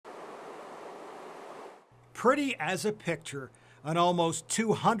pretty as a picture, an almost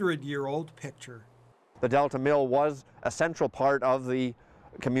 200-year-old picture. The Delta Mill was a central part of the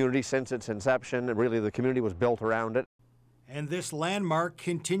community since its inception, and really the community was built around it. And this landmark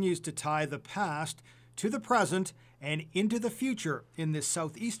continues to tie the past to the present and into the future in this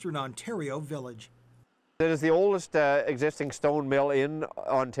southeastern Ontario village. It is the oldest existing stone mill in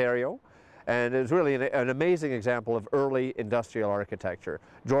Ontario, and it's really an amazing example of early industrial architecture.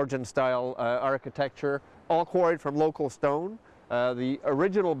 Georgian-style architecture, all quarried from local stone. The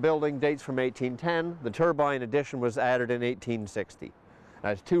original building dates from 1810. The turbine addition was added in 1860. It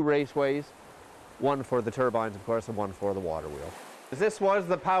has two raceways, one for the turbines, of course, and one for the water wheel. This was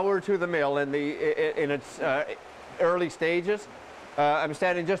the power to the mill in its early stages. I'm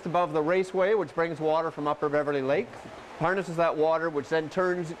standing just above the raceway, which brings water from Upper Beverly Lake, harnesses that water, which then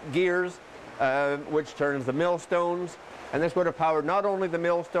turns gears, which turns the millstones, and this would have powered not only the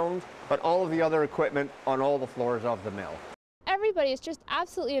millstones, but all of the other equipment on all the floors of the mill. Everybody is just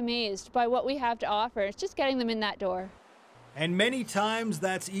absolutely amazed by what we have to offer. It's just getting them in that door. And many times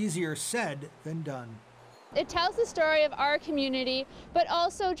that's easier said than done. It tells the story of our community, but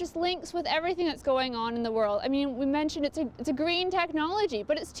also just links with everything that's going on in the world. I mean, we mentioned it's a green technology,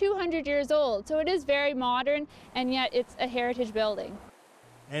 but it's 200 years old, so it is very modern, and yet it's a heritage building.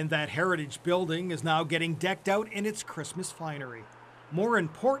 And that heritage building is now getting decked out in its Christmas finery. More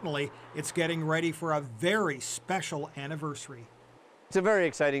importantly, it's getting ready for a very special anniversary. It's a very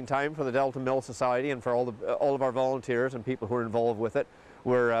exciting time for the Delta Mill Society and for all of our volunteers and people who are involved with it.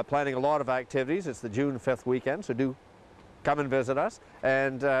 We're planning a lot of activities. It's the June 5th weekend, so do come and visit us.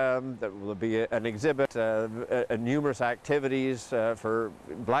 And there will be an exhibit, numerous activities for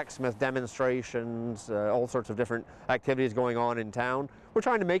blacksmith demonstrations, all sorts of different activities going on in town. We're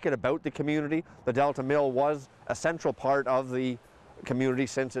trying to make it about the community. The Delta Mill was a central part of the community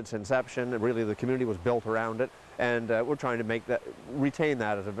since its inception, and really the community was built around it. And we're trying to retain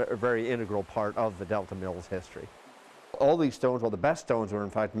that as a very integral part of the Delta Mill's history. All these stones, well, the best stones were in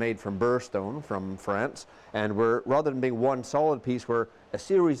fact made from burr stone from France, and rather than being one solid piece, were a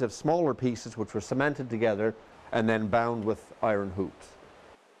series of smaller pieces which were cemented together and then bound with iron hoops.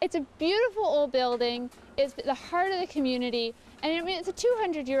 It's a beautiful old building. It's the heart of the community, and I mean, it's a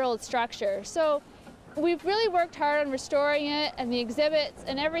 200-year-old structure. So we've really worked hard on restoring it, and the exhibits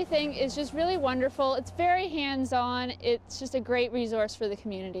and everything is just really wonderful. It's very hands-on. It's just a great resource for the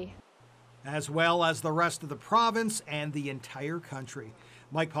community, as well as the rest of the province and the entire country.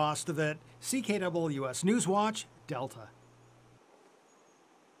 Mike Postovat, CKWS Newswatch, Delta.